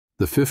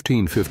The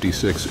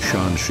 1556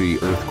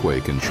 Shanxi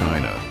earthquake in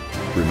China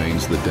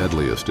remains the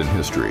deadliest in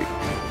history.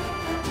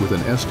 With an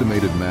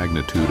estimated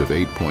magnitude of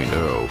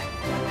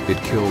 8.0,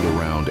 it killed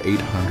around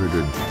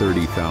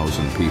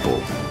 830,000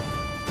 people.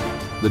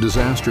 The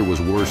disaster was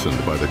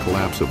worsened by the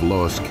collapse of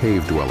Loess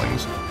cave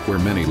dwellings, where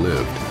many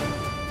lived.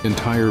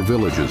 Entire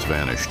villages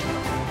vanished,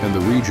 and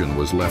the region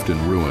was left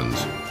in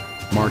ruins,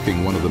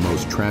 marking one of the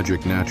most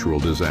tragic natural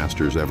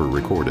disasters ever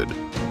recorded.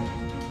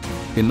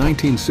 In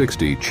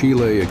 1960,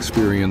 Chile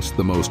experienced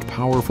the most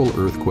powerful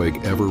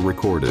earthquake ever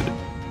recorded,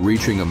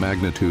 reaching a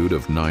magnitude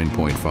of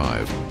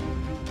 9.5.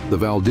 The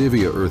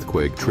Valdivia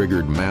earthquake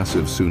triggered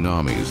massive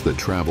tsunamis that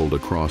traveled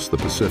across the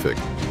Pacific,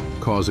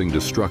 causing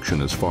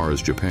destruction as far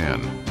as Japan.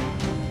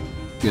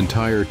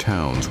 Entire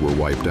towns were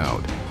wiped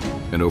out,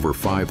 and over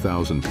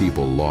 5,000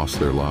 people lost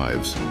their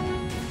lives.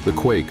 The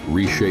quake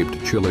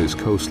reshaped Chile's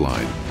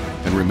coastline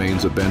and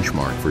remains a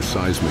benchmark for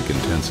seismic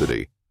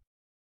intensity.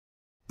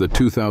 The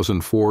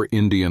 2004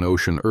 Indian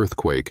Ocean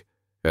earthquake,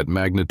 at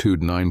magnitude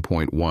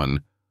 9.1,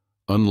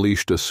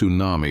 unleashed a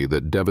tsunami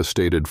that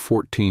devastated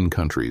 14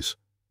 countries.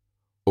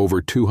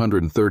 Over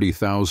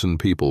 230,000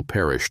 people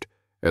perished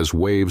as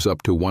waves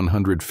up to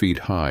 100 feet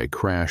high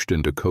crashed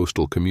into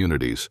coastal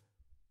communities.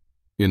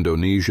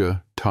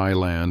 Indonesia,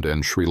 Thailand,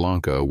 and Sri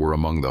Lanka were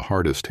among the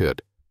hardest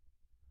hit.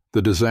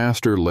 The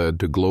disaster led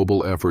to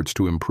global efforts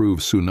to improve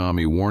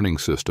tsunami warning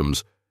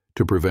systems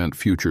to prevent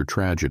future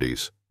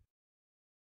tragedies.